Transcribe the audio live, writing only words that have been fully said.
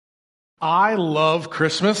I love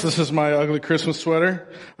Christmas. This is my ugly Christmas sweater.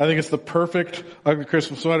 I think it's the perfect ugly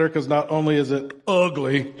Christmas sweater because not only is it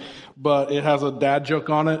ugly, but it has a dad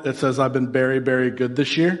joke on it. It says, I've been very, very good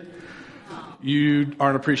this year. You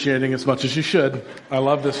aren't appreciating as much as you should. I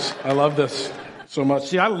love this. I love this so much.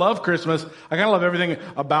 See, I love Christmas. I kind of love everything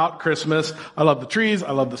about Christmas. I love the trees.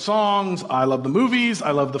 I love the songs. I love the movies.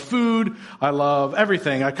 I love the food. I love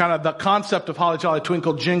everything. The concept of Holly Jolly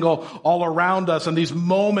Twinkle Jingle all around us and these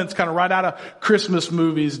moments kind of right out of Christmas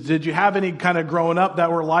movies. Did you have any kind of growing up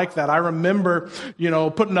that were like that? I remember,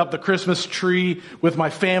 putting up the Christmas tree with my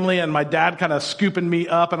family and my dad kind of scooping me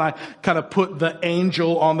up and I kind of put the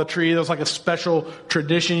angel on the tree. That was like a special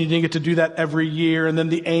tradition. You didn't get to do that every year. And then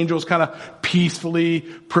the angels kind of peacefully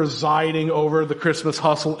presiding over the Christmas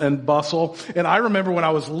hustle and bustle. And I remember when I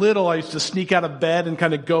was little, I used to sneak out of bed and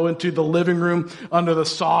kind of go into the living room under the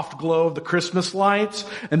soft glow of the Christmas lights.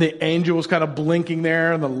 And the angel was kind of blinking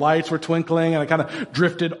there and the lights were twinkling and I kind of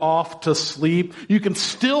drifted off to sleep. You can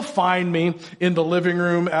still find me in the living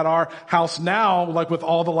room at our house now, like with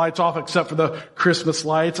all the lights off except for the Christmas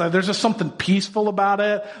lights. There's just something peaceful about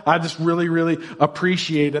it. I just really, really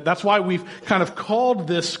appreciate it. That's why we've kind of called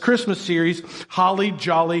this Christmas series Holly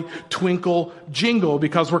Jolly Twinkle Jingle,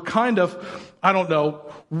 because we're kind of,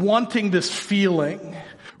 wanting this feeling.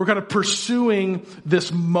 We're kind of pursuing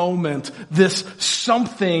this moment, this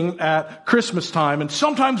something at Christmas time. And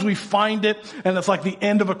sometimes we find it and it's like the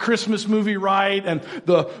end of a Christmas movie, right? And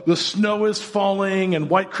the snow is falling and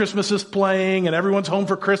White Christmas is playing and everyone's home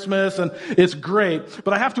for Christmas and it's great.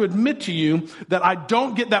 But I have to admit to you that I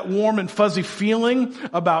don't get that warm and fuzzy feeling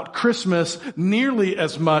about Christmas nearly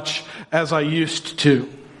as much as I used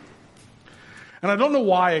to. And I don't know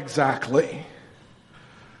why exactly.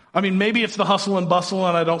 Maybe it's the hustle and bustle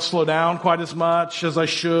and I don't slow down quite as much as I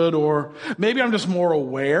should, or maybe I'm just more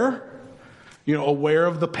aware, aware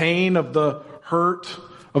of the pain, of the hurt,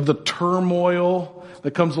 of the turmoil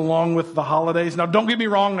that comes along with the holidays. Now, don't get me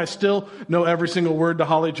wrong, I still know every single word to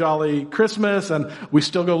Holly Jolly Christmas, and we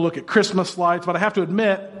still go look at Christmas lights, but I have to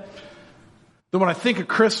admit that when I think of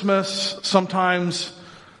Christmas, sometimes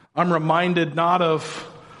I'm reminded not of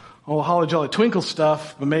all the Holly Jolly Twinkle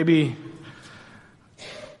stuff, but maybe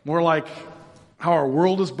more like how our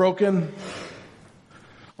world is broken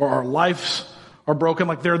or our lives are broken.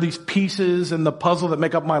 Like there are these pieces in the puzzle that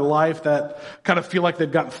make up my life that kind of feel like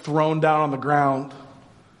they've gotten thrown down on the ground.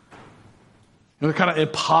 And they're kind of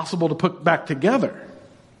impossible to put back together.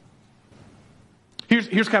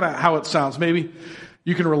 Here's kind of how it sounds. Maybe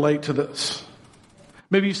you can relate to this.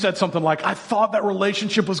 Maybe you said something like, I thought that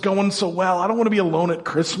relationship was going so well. I don't want to be alone at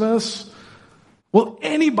Christmas. Will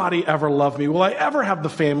anybody ever love me? Will I ever have the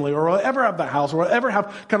family? Or will I ever have the house? Or will I ever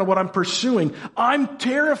have kind of what I'm pursuing? I'm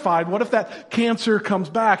terrified. What if that cancer comes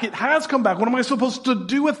back? It has come back. What am I supposed to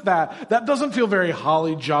do with that? That doesn't feel very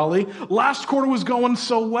holly jolly. Last quarter was going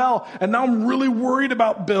so well. And now I'm really worried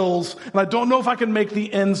about bills. And I don't know if I can make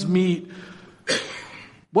the ends meet.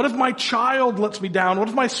 What if my child lets me down? What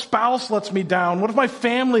if my spouse lets me down? What if my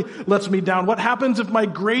family lets me down? What happens if my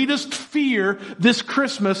greatest fear this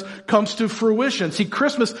Christmas comes to fruition? See,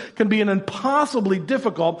 Christmas can be an impossibly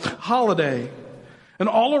difficult holiday. And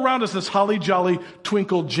all around us, this holly jolly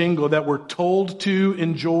twinkle jingle that we're told to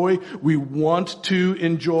enjoy, we want to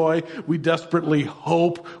enjoy, we desperately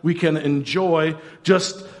hope we can enjoy,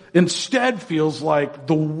 just instead feels like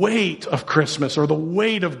the weight of Christmas or the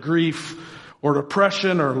weight of grief or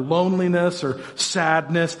depression, or loneliness, or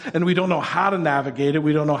sadness, and we don't know how to navigate it,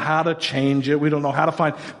 we don't know how to change it, we don't know how to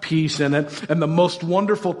find peace in it, and the most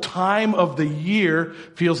wonderful time of the year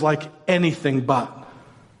feels like anything but.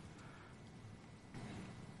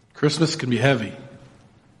 Christmas can be heavy.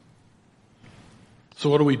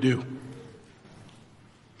 So what do we do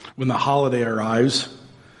when the holiday arrives,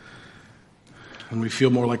 and we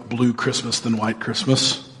feel more like blue Christmas than white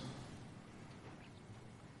Christmas?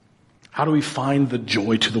 How do we find the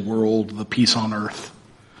joy to the world, the peace on earth,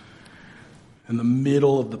 in the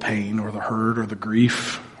middle of the pain or the hurt or the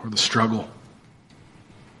grief or the struggle?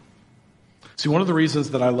 See, one of the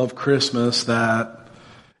reasons that I love Christmas, that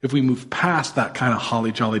if we move past that kind of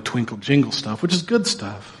holly jolly twinkle jingle stuff, which is good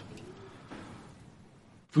stuff,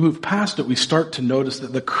 if we move past it, we start to notice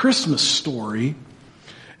that the Christmas story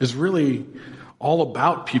is really all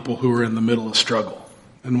about people who are in the middle of struggle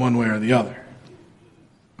in one way or the other.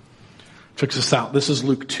 Check this out. This is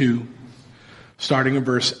Luke 2, starting in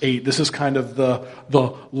verse 8. This is kind of the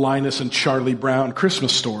Linus and Charlie Brown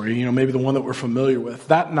Christmas story, maybe the one that we're familiar with.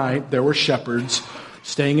 That night, there were shepherds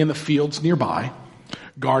staying in the fields nearby,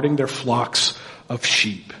 guarding their flocks of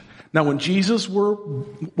sheep. Now, when Jesus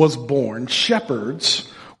was born,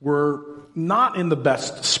 shepherds were not in the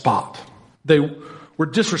best spot. They were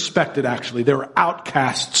disrespected, actually. They were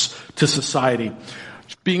outcasts to society.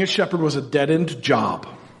 Being a shepherd was a dead-end job.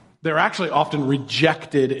 They're actually often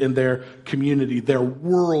rejected in their community. Their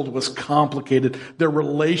world was complicated. Their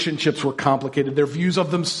relationships were complicated. Their views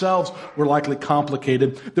of themselves were likely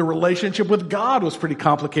complicated. Their relationship with God was pretty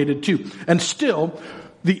complicated too. And still,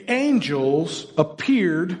 the angels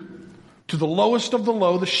appeared to the lowest of the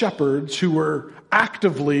low, the shepherds, who were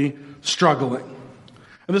actively struggling.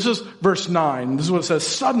 And this is verse 9. This is what it says.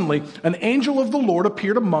 Suddenly, an angel of the Lord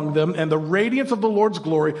appeared among them, and the radiance of the Lord's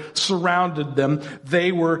glory surrounded them.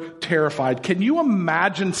 They were terrified. Can you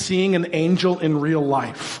imagine seeing an angel in real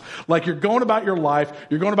life? Like you're going about your life,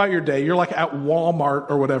 you're going about your day, you're like at Walmart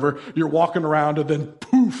or whatever, you're walking around and then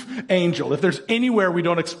poof, angel. If there's anywhere we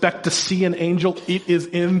don't expect to see an angel, it is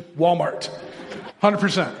in Walmart.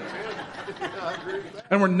 100%.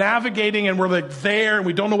 And we're navigating and we're like there and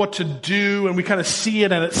we don't know what to do and we kind of see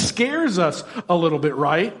it and it scares us a little bit,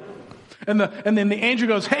 right? And then the angel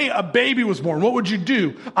goes, hey, a baby was born. What would you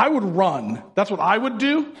do? I would run. That's what I would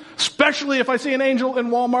do. Especially if I see an angel in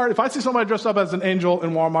Walmart. If I see somebody dressed up as an angel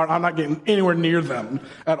in Walmart, I'm not getting anywhere near them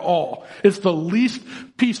at all. It's the least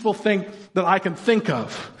peaceful thing that I can think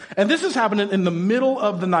of. And this is happening in the middle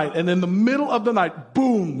of the night. And in the middle of the night,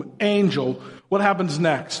 boom, angel. What happens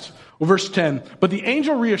next? Well, verse 10, but the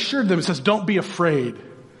angel reassured them and says, don't be afraid.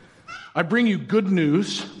 I bring you good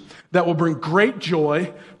news that will bring great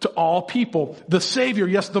joy to all people. The Savior,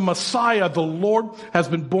 yes, the Messiah, the Lord, has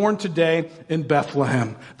been born today in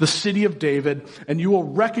Bethlehem, the city of David, and you will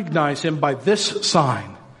recognize him by this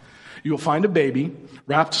sign. You will find a baby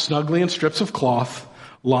wrapped snugly in strips of cloth,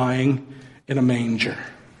 lying in a manger.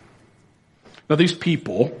 Now these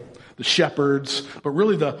people, the shepherds, but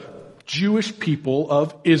really the Jewish people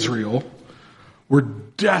of Israel, were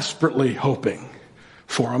desperately hoping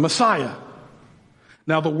for a Messiah.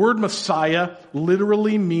 Now, the word Messiah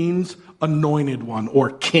literally means anointed one or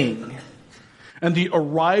king. And the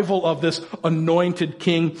arrival of this anointed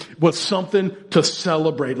king was something to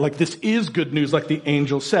celebrate. Like, this is good news, like the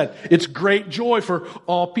angel said. It's great joy for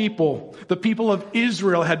all people. The people of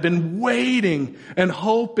Israel had been waiting and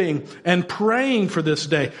hoping and praying for this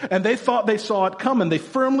day. And they thought they saw it coming. They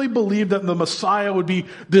firmly believed that the Messiah would be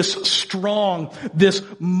this strong, this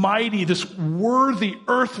mighty, this worthy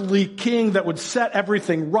earthly king that would set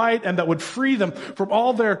everything right and that would free them from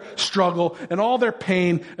all their struggle and all their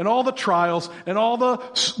pain and all the trials and all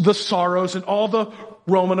the sorrows and all the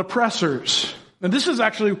Roman oppressors. And this is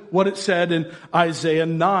actually what it said in Isaiah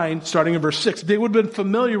 9, starting in verse 6. They would have been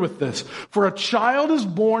familiar with this. For a child is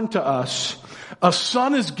born to us, a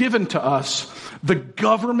son is given to us, the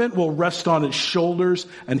government will rest on his shoulders,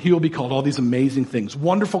 and he will be called all these amazing things.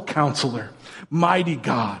 Wonderful Counselor, Mighty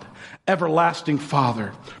God, Everlasting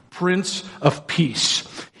Father, Prince of Peace.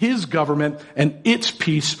 His government and its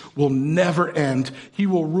peace will never end. He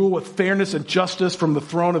will rule with fairness and justice from the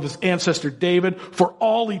throne of his ancestor David for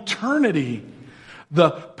all eternity. The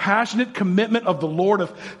passionate commitment of the Lord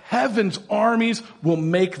of heaven's armies will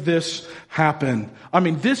make this happen. I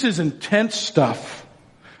mean, this is intense stuff.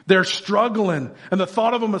 They're struggling. And the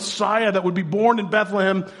thought of a Messiah that would be born in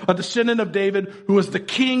Bethlehem, a descendant of David, who was the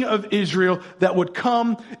king of Israel, that would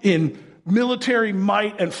come in military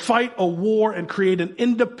might and fight a war and create an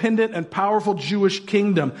independent and powerful Jewish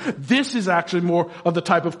kingdom. This is actually more of the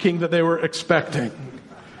type of king that they were expecting.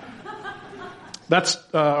 That's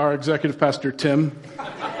our executive pastor, Tim.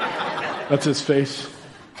 That's his face.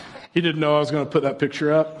 He didn't know I was going to put that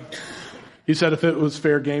picture up. He said if it was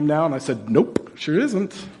fair game now, and I said, nope, sure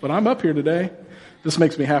isn't, but I'm up here today. This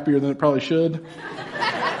makes me happier than it probably should,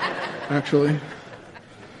 actually.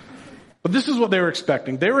 But this is what they were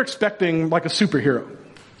expecting. They were expecting like a superhero.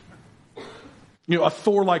 You know, a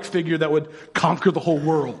Thor-like figure that would conquer the whole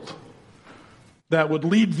world, that would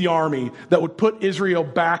lead the army, that would put Israel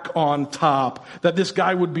back on top, that this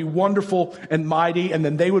guy would be wonderful and mighty, and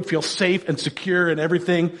then they would feel safe and secure, and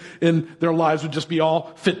everything in their lives would just be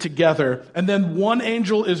all fit together. And then one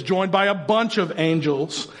angel is joined by a bunch of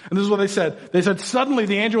angels. And this is what they said. They said, suddenly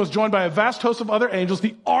the angel was joined by a vast host of other angels,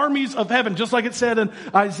 the armies of heaven, just like it said in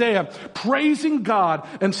Isaiah, praising God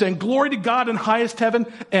and saying, glory to God in highest heaven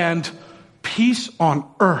and peace on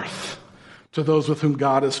earth to those with whom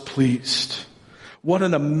God is pleased. What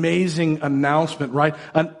an amazing announcement, right?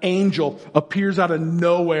 An angel appears out of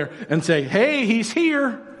nowhere and say, hey, he's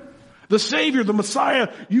here. The Savior, the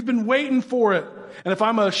Messiah, you've been waiting for it. And if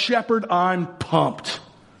I'm a shepherd, I'm pumped.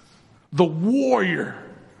 The warrior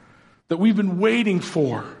that we've been waiting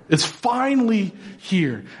for is finally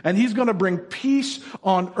here. And he's going to bring peace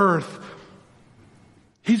on earth.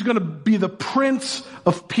 He's going to be the Prince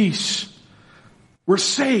of Peace. We're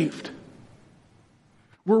saved.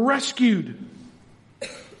 We're rescued.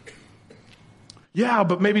 Yeah,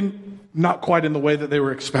 but maybe not quite in the way that they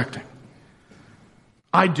were expecting.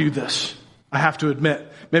 I do this. I have to admit.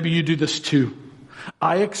 Maybe you do this too.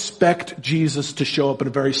 I expect Jesus to show up in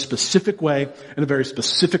a very specific way, in a very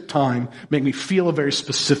specific time, make me feel a very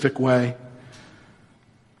specific way.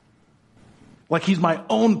 Like he's my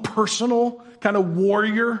own personal kind of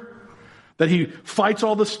warrior, that he fights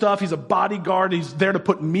all this stuff. He's a bodyguard. He's there to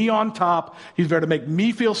put me on top. He's there to make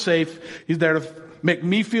me feel safe. He's there to make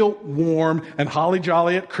me feel warm and holly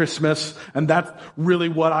jolly at Christmas. And that's really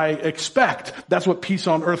what I expect. That's what peace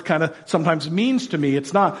on earth kind of sometimes means to me.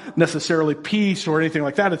 It's not necessarily peace or anything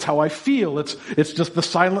like that. It's how I feel. It's just the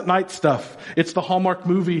Silent Night stuff. It's the Hallmark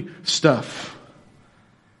movie stuff.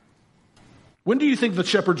 When do you think the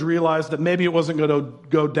shepherds realized that maybe it wasn't going to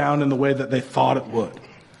go down in the way that they thought it would?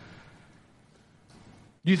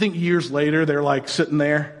 Do you think years later they're like sitting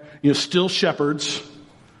there, still shepherds,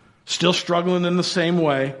 still struggling in the same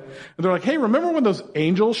way. And they're like, hey, remember when those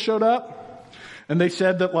angels showed up? And they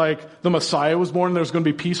said that like the Messiah was born and there was going to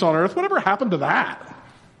be peace on earth? Whatever happened to that?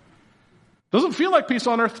 Doesn't feel like peace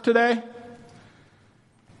on earth today.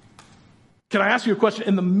 Can I ask you a question?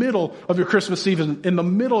 In the middle of your Christmas season, in the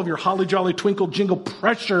middle of your holly jolly twinkle jingle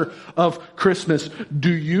pressure of Christmas,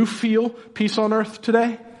 do you feel peace on earth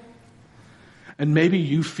today? And maybe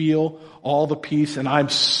you feel all the peace, and I'm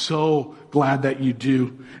so glad that you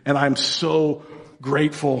do. And I'm so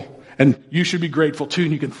grateful. And you should be grateful too,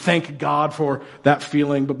 and you can thank God for that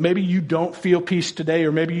feeling. But maybe you don't feel peace today,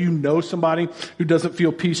 or maybe you know somebody who doesn't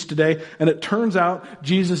feel peace today. And it turns out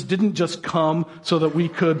Jesus didn't just come so that we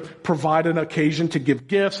could provide an occasion to give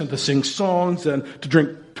gifts and to sing songs and to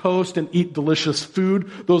drink toast and eat delicious food.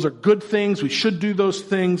 Those are good things. We should do those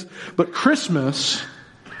things. But Christmas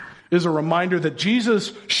is a reminder that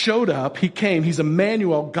Jesus showed up. He came. He's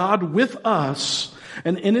Emmanuel, God with us.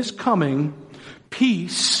 And in his coming,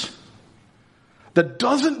 peace that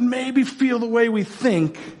doesn't maybe feel the way we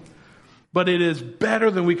think, but it is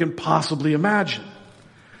better than we can possibly imagine.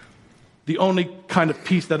 The only kind of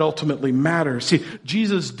peace that ultimately matters. See,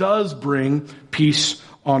 Jesus does bring peace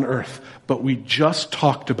on earth, but we just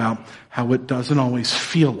talked about how it doesn't always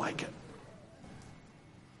feel like it.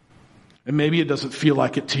 And maybe it doesn't feel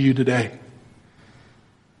like it to you today.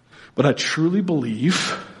 But I truly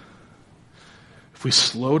believe if we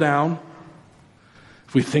slow down,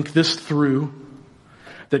 if we think this through,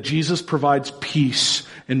 that Jesus provides peace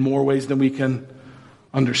in more ways than we can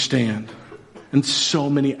understand in so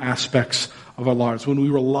many aspects of our lives. When we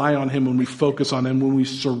rely on him, when we focus on him, when we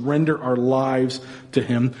surrender our lives to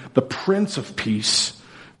him, the Prince of Peace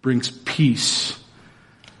brings peace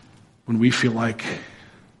when we feel like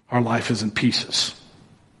our life is in pieces.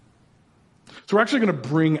 So we're actually going to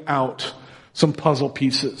bring out some puzzle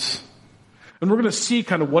pieces. And we're going to see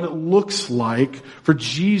kind of what it looks like for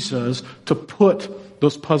Jesus to put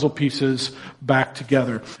those puzzle pieces back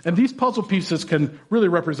together. And these puzzle pieces can really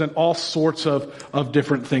represent all sorts of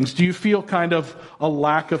different things. Do you feel kind of a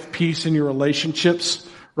lack of peace in your relationships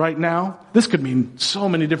right now? This could mean so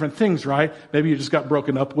many different things, right? Maybe you just got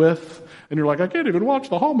broken up with, and you're like, I can't even watch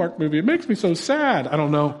the Hallmark movie. It makes me so sad. I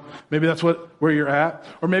don't know. Maybe that's where you're at.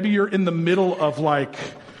 Or maybe you're in the middle of like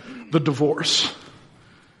the divorce.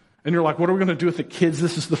 And you're like, what are we going to do with the kids?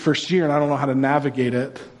 This is the first year, and I don't know how to navigate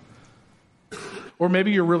it. Or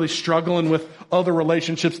maybe you're really struggling with other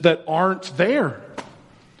relationships that aren't there.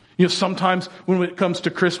 Sometimes when it comes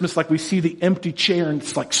to Christmas, like we see the empty chair, and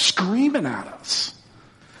it's like screaming at us.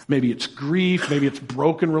 Maybe it's grief, maybe it's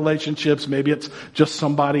broken relationships, maybe it's just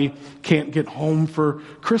somebody can't get home for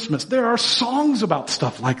Christmas. There are songs about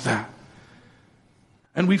stuff like that.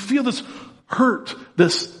 And we feel this hurt,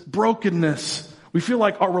 this brokenness. We feel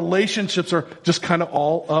like our relationships are just kind of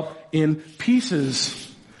all up in pieces.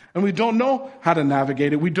 And we don't know how to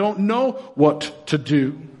navigate it. We don't know what to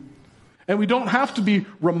do. And we don't have to be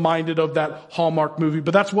reminded of that Hallmark movie,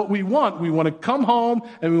 but that's what we want. We want to come home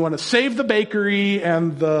and we want to save the bakery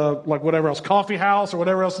and the, like whatever else, coffee house or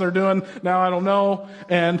whatever else they're doing. Now I don't know.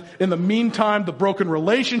 And in the meantime, the broken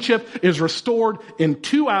relationship is restored in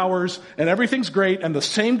 2 hours and everything's great and the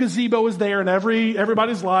same gazebo is there in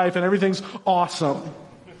everybody's life and everything's awesome.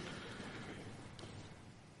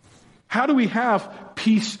 How do we have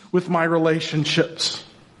peace with my relationships?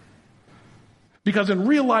 Because in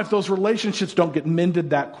real life, those relationships don't get mended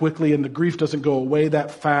that quickly and the grief doesn't go away that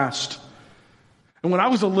fast. And when I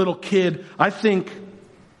was a little kid, I think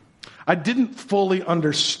I didn't fully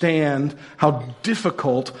understand how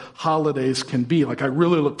difficult holidays can be. Like, I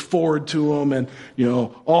really looked forward to them and,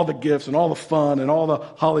 all the gifts and all the fun and all the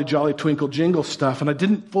holly jolly twinkle jingle stuff. And I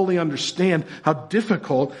didn't fully understand how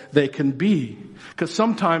difficult they can be. Because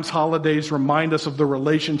sometimes holidays remind us of the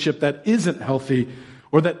relationship that isn't healthy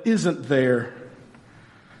or that isn't there.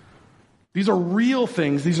 These are real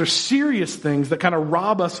things. These are serious things that kind of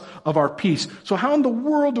rob us of our peace. So how in the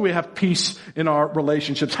world do we have peace in our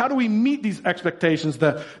relationships? How do we meet these expectations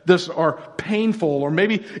that this are painful? Or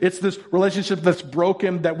maybe it's this relationship that's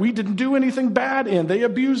broken that we didn't do anything bad in. They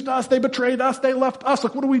abused us. They betrayed us. They left us.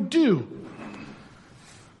 Like, what do we do?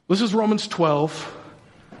 This is Romans 12.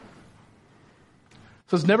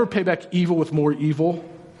 It says, never pay back evil with more evil.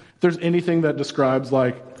 If there's anything that describes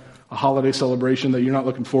like a holiday celebration that you're not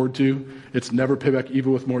looking forward to, it's never pay back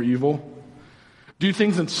evil with more evil. Do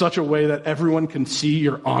things in such a way that everyone can see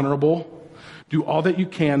you're honorable. Do all that you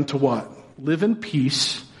can to what? Live in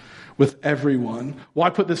peace with everyone.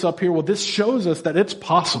 Why put this up here? Well, this shows us that it's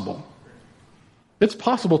possible. It's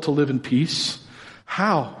possible to live in peace.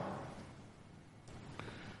 How?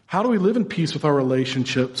 How do we live in peace with our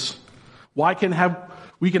relationships? We can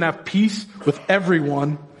have peace with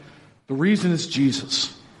everyone. The reason is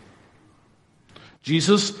Jesus.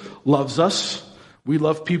 Jesus loves us. We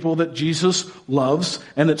love people that Jesus loves,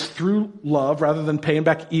 and it's through love rather than paying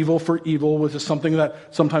back evil for evil, which is something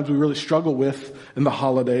that sometimes we really struggle with in the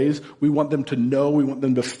holidays. We want them to know, we want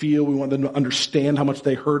them to feel, we want them to understand how much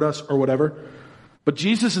they hurt us or whatever. But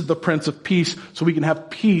Jesus is the Prince of Peace, so we can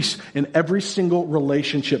have peace in every single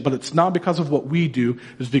relationship. But it's not because of what we do,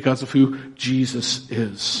 it's because of who Jesus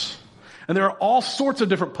is. And there are all sorts of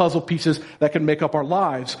different puzzle pieces that can make up our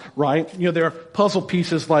lives, right? There are puzzle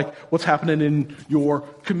pieces like what's happening in your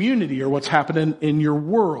community or what's happening in your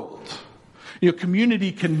world.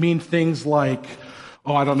 Community can mean things like,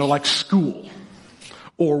 like school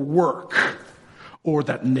or work or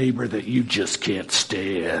that neighbor that you just can't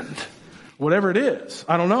stand. Whatever it is,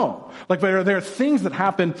 I don't know. Like there are things that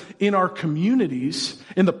happen in our communities,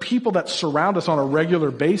 in the people that surround us on a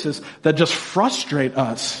regular basis that just frustrate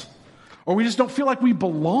us. Or we just don't feel like we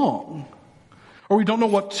belong. Or we don't know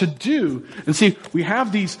what to do. And see, we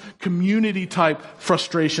have these community type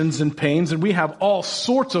frustrations and pains, and we have all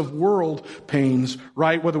sorts of world pains,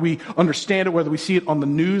 right? Whether we understand it, whether we see it on the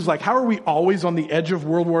news. Like, how are we always on the edge of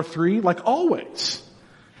World War III? Like, always.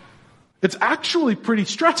 It's actually pretty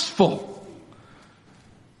stressful.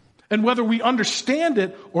 And whether we understand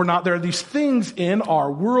it or not, there are these things in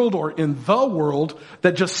our world or in the world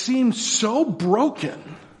that just seem so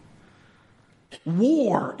broken.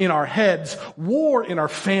 War in our heads, war in our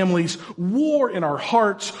families, war in our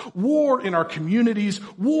hearts, war in our communities,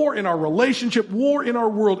 war in our relationship, war in our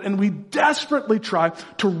world. And we desperately try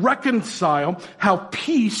to reconcile how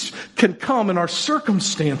peace can come in our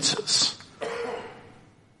circumstances.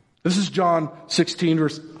 This is John 16,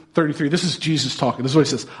 verse 33. This is Jesus talking. This is what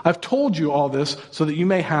he says. I've told you all this so that you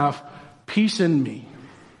may have peace in me.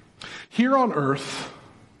 Here on earth,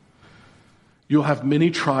 you'll have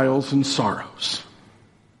many trials and sorrows.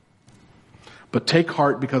 But take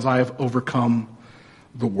heart because I have overcome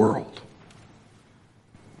the world.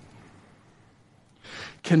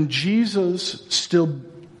 Can Jesus still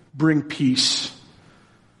bring peace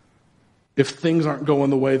if things aren't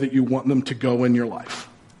going the way that you want them to go in your life?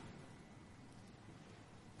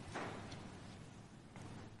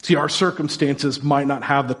 See, our circumstances might not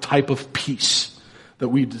have the type of peace that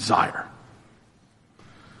we desire.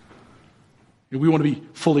 We want to be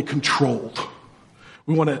fully controlled.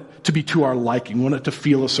 We want it to be to our liking. We want it to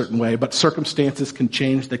feel a certain way. But circumstances can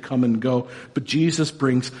change. They come and go. But Jesus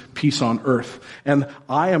brings peace on earth. And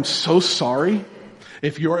I am so sorry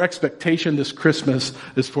if your expectation this Christmas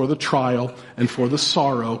is for the trial and for the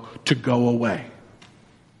sorrow to go away.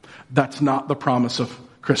 That's not the promise of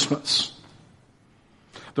Christmas.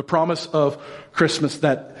 The promise of Christmas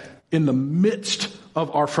that in the midst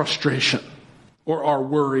of our frustration, or our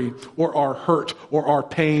worry, or our hurt, or our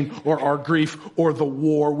pain, or our grief, or the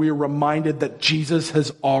war, we are reminded that Jesus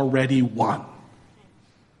has already won.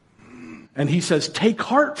 And he says, take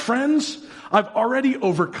heart, friends. I've already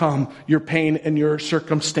overcome your pain and your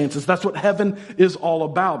circumstances. That's what heaven is all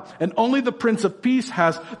about. And only the Prince of Peace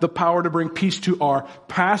has the power to bring peace to our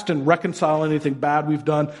past and reconcile anything bad we've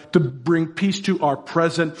done, to bring peace to our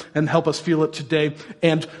present and help us feel it today,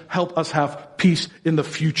 and help us have peace in the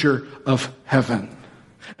future of heaven.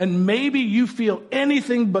 And maybe you feel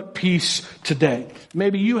anything but peace today.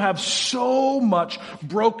 Maybe you have so much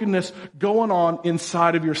brokenness going on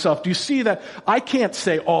inside of yourself. Do you see that? I can't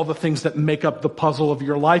say all the things that make up the puzzle of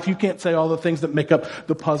your life. You can't say all the things that make up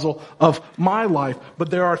the puzzle of my life. But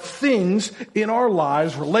there are things in our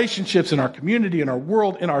lives, relationships, in our community, in our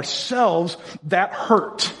world, in ourselves that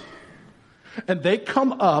hurt. And they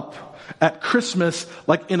come up at Christmas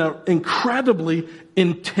like in an incredibly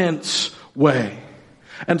intense way.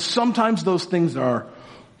 And sometimes those things are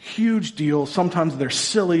huge deals. Sometimes they're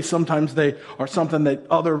silly. Sometimes they are something that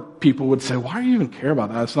other people would say, why do you even care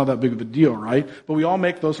about that? It's not that big of a deal, right? But we all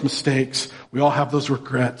make those mistakes. We all have those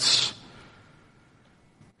regrets.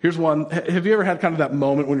 Here's one. Have you ever had kind of that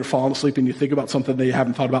moment when you're falling asleep and you think about something that you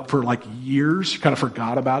haven't thought about for like years? You kind of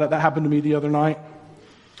forgot about it. That happened to me the other night.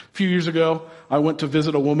 A few years ago, I went to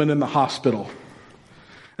visit a woman in the hospital.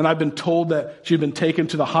 And I've been told that she'd been taken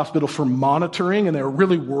to the hospital for monitoring, and they were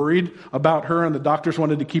really worried about her, and the doctors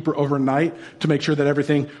wanted to keep her overnight to make sure that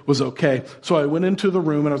everything was okay. So I went into the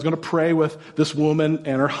room, and I was going to pray with this woman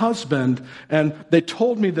and her husband, and they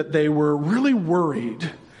told me that they were really worried,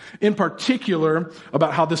 in particular,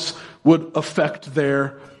 about how this would affect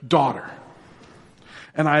their daughter.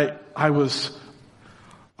 And I was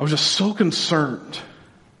just so concerned.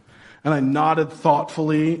 And I nodded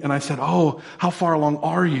thoughtfully, and I said, oh, how far along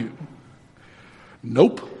are you?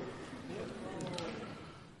 Nope.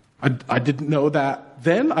 I didn't know that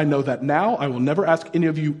then. I know that now. I will never ask any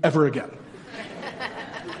of you ever again.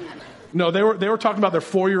 No, they were talking about their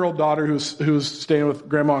 4-year-old daughter who's staying with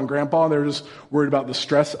grandma and grandpa, and they were just worried about the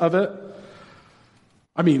stress of it.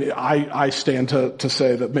 I mean, I stand to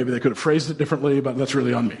say that maybe they could have phrased it differently, but that's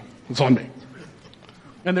really on me. It's on me.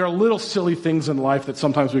 And there are little silly things in life that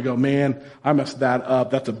sometimes we go, man, I messed that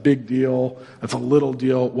up. That's a big deal. That's a little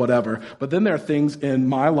deal, whatever. But then there are things in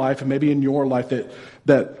my life and maybe in your life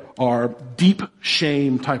that are deep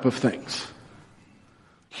shame type of things.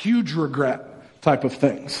 Huge regret type of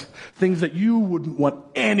things. Things that you wouldn't want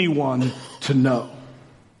anyone to know.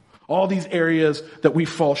 All these areas that we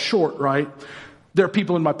fall short, right? There are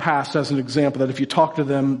people in my past, as an example, that if you talk to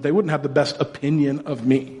them, they wouldn't have the best opinion of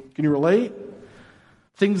me. Can you relate?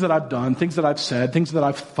 Things that I've done, things that I've said, things that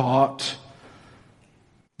I've thought.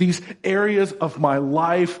 These areas of my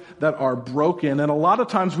life that are broken. And a lot of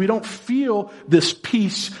times we don't feel this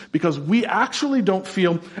peace because we actually don't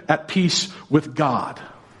feel at peace with God.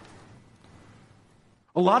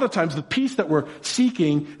 A lot of times the peace that we're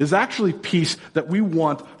seeking is actually peace that we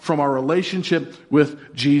want from our relationship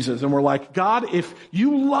with Jesus. And we're like, God, if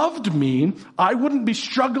you loved me, I wouldn't be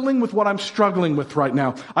struggling with what I'm struggling with right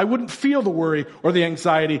now. I wouldn't feel the worry or the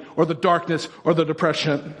anxiety or the darkness or the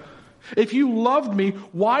depression. If you loved me,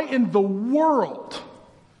 why in the world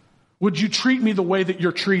would you treat me the way that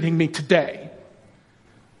you're treating me today?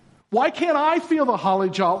 Why can't I feel the holly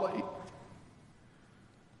jolly?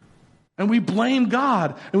 And we blame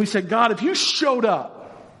God. And we say, God, if you showed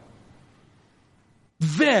up,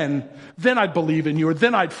 then I'd believe in you, or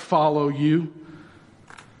then I'd follow you.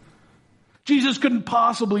 Jesus couldn't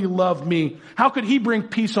possibly love me. How could he bring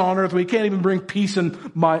peace on earth when he can't even bring peace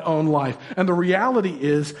in my own life? And the reality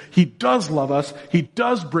is, he does love us. He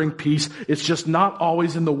does bring peace. It's just not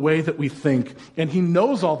always in the way that we think. And he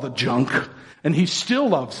knows all the junk, and he still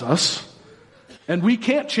loves us. And we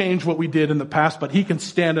can't change what we did in the past, but he can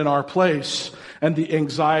stand in our place. And the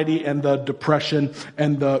anxiety and the depression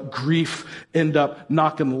and the grief end up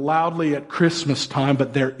knocking loudly at Christmas time,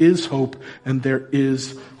 but there is hope and there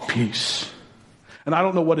is peace. And I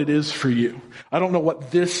don't know what it is for you. I don't know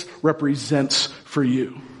what this represents for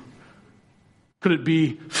you. Could it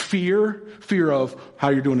be fear? Fear of how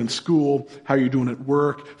you're doing in school, how you're doing at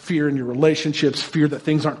work, fear in your relationships, fear that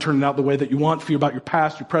things aren't turning out the way that you want, fear about your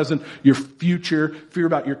past, your present, your future, fear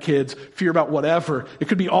about your kids, fear about whatever. It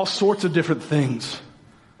could be all sorts of different things.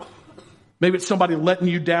 Maybe it's somebody letting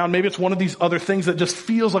you down. Maybe it's one of these other things that just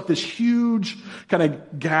feels like this huge kind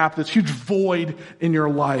of gap, this huge void in your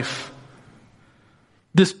life.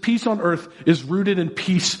 This peace on earth is rooted in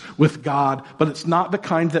peace with God, but it's not the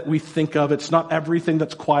kind that we think of. It's not everything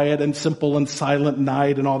that's quiet and simple and silent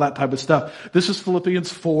night and all that type of stuff. This is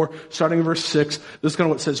Philippians 4, starting in verse 6. This is kind of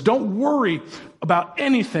what it says. Don't worry about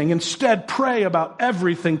anything. Instead, pray about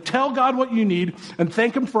everything. Tell God what you need and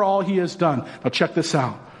thank him for all he has done. Now check this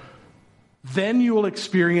out. Then you will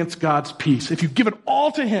experience God's peace. If you give it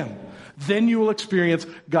all to him, then you will experience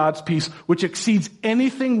God's peace, which exceeds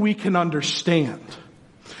anything we can understand.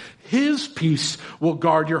 His peace will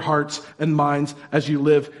guard your hearts and minds as you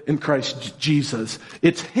live in Christ Jesus.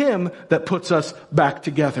 It's him that puts us back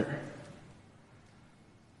together.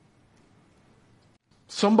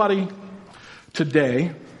 Somebody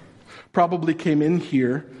today probably came in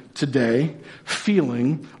here today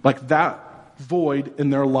feeling like that void in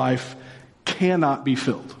their life cannot be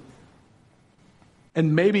filled.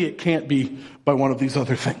 And maybe it can't be by one of these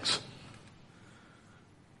other things.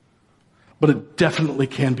 But it definitely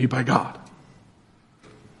can be by God.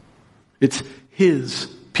 It's His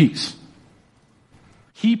peace.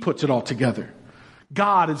 He puts it all together.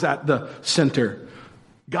 God is at the center.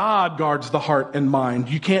 God guards the heart and mind.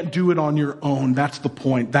 You can't do it on your own. That's the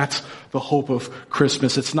point. That's the hope of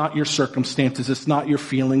Christmas. It's not your circumstances. It's not your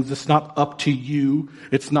feelings. It's not up to you.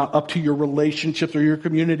 It's not up to your relationships or your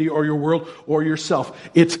community or your world or yourself.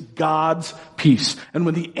 It's God's peace. And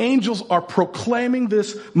when the angels are proclaiming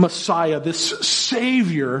this Messiah, this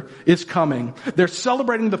Savior is coming, they're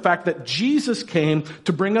celebrating the fact that Jesus came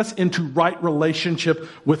to bring us into right relationship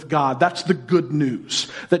with God. That's the good news.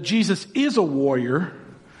 That Jesus is a warrior,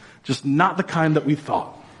 just not the kind that we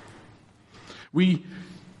thought. We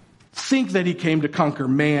think that He came to conquer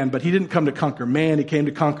man, but He didn't come to conquer man. He came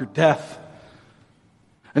to conquer death.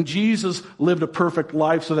 And Jesus lived a perfect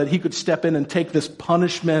life so that He could step in and take this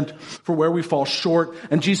punishment for where we fall short.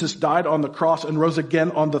 And Jesus died on the cross and rose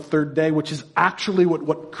again on the third day, which is actually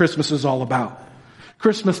what Christmas is all about.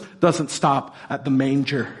 Christmas doesn't stop at the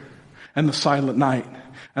manger and the silent night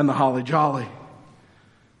and the holly jolly.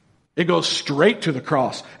 It goes straight to the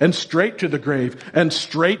cross and straight to the grave and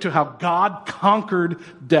straight to how God conquered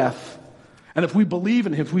death. And if we believe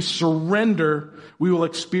in Him, if we surrender, we will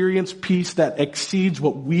experience peace that exceeds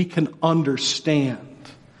what we can understand.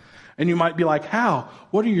 And you might be like, how?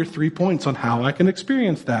 What are your 3 points on how I can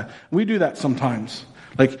experience that? We do that sometimes.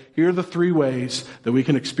 Like, here are the 3 ways that we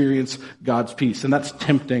can experience God's peace. And that's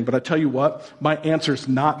tempting. But I tell you what, my answer is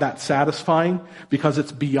not that satisfying because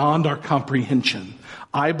it's beyond our comprehension.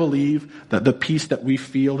 I believe that the peace that we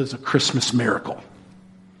feel is a Christmas miracle.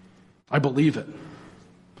 I believe it.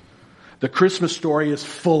 The Christmas story is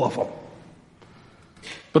full of them.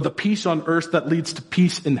 But the peace on earth that leads to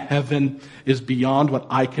peace in heaven is beyond what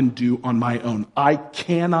I can do on my own. I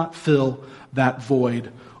cannot fill that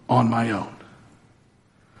void on my own.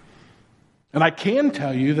 And I can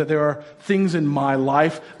tell you that there are things in my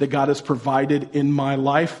life that God has provided in my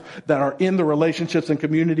life that are in the relationships and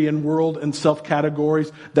community and world and self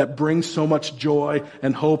categories that bring so much joy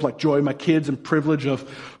and hope, like joy in my kids and privilege of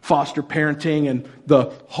foster parenting and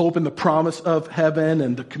the hope and the promise of heaven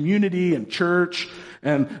and the community and church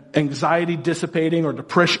and anxiety dissipating or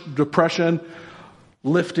depression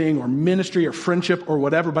lifting or ministry or friendship or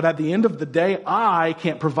whatever. But at the end of the day, I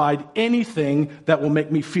can't provide anything that will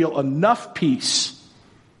make me feel enough peace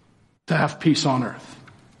to have peace on earth.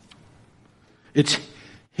 It's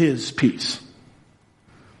His peace.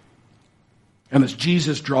 And as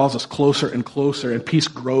Jesus draws us closer and closer and peace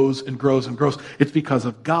grows and grows and grows, it's because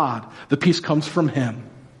of God. The peace comes from Him.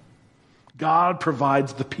 God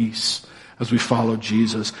provides the peace as we follow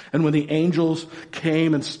Jesus. And when the angels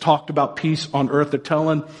came and talked about peace on earth, they're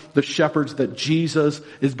telling the shepherds that Jesus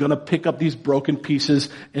is going to pick up these broken pieces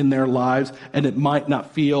in their lives. And it might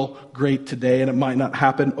not feel great today, and it might not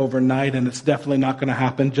happen overnight, and it's definitely not going to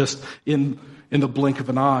happen just in the blink of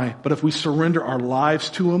an eye. But if we surrender our lives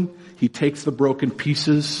to Him, He takes the broken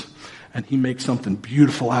pieces and He makes something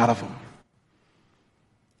beautiful out of them.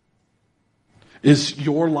 Is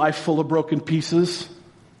your life full of broken pieces?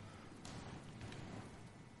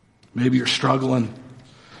 Maybe you're struggling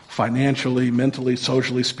financially, mentally,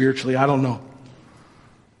 socially, spiritually. I don't know.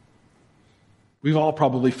 We've all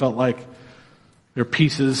probably felt like there are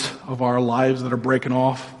pieces of our lives that are breaking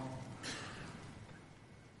off.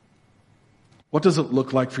 What does it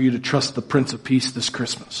look like for you to trust the Prince of Peace this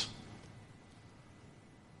Christmas?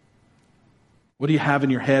 What do you have in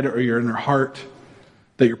your head or in your heart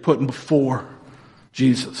that you're putting before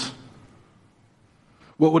Jesus?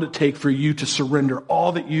 What would it take for you to surrender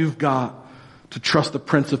all that you've got to trust the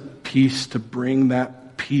Prince of Peace to bring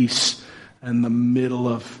that peace in the middle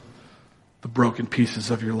of the broken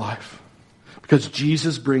pieces of your life? Because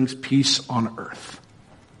Jesus brings peace on earth.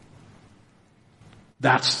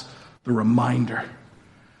 That's the reminder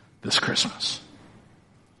this Christmas.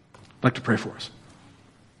 I'd like to pray for us.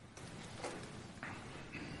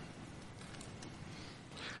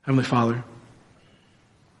 Heavenly Father,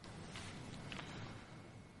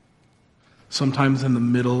 sometimes in the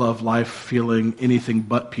middle of life feeling anything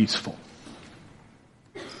but peaceful,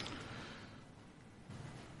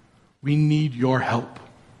 we need your help.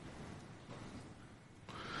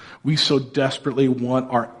 We so desperately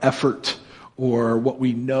want our effort or what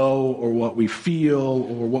we know or what we feel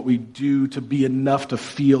or what we do to be enough to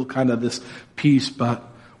feel kind of this peace, but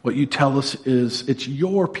what you tell us is it's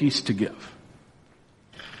your peace to give.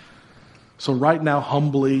 So right now,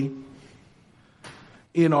 humbly,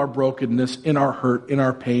 in our brokenness, in our hurt, in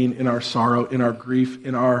our pain, in our sorrow, in our grief,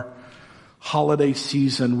 in our holiday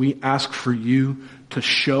season, we ask for you to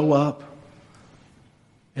show up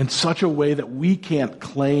in such a way that we can't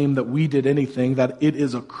claim that we did anything, that it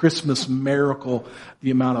is a Christmas miracle, the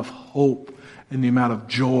amount of hope and the amount of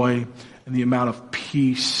joy and the amount of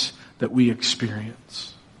peace that we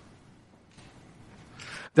experience.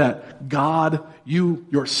 That God, you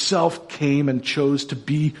yourself came and chose to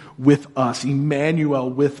be with us, Emmanuel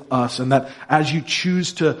with us, and that as you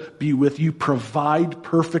choose to be with, you provide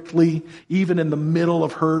perfectly, even in the middle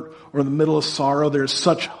of hurt or in the middle of sorrow. There's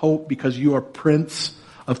such hope because you are Prince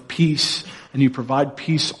of Peace and you provide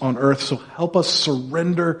peace on earth. So help us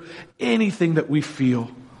surrender anything that we feel,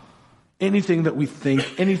 anything that we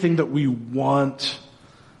think, anything that we want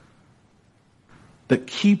that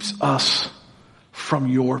keeps us from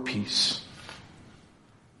your peace.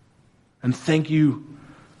 And thank you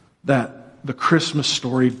that the Christmas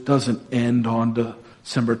story doesn't end on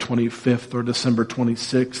December 25th or December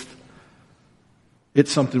 26th.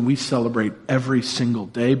 It's something we celebrate every single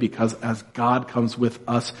day because as God comes with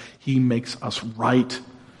us, He makes us right.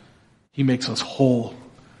 He makes us whole.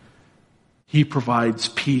 He provides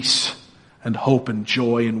peace and hope and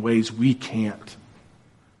joy in ways we can't.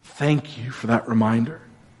 Thank you for that reminder.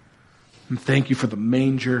 And thank you for the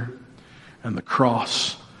manger and the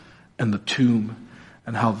cross and the tomb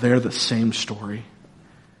and how they're the same story.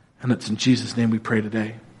 And it's in Jesus' name we pray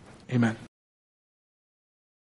today. Amen.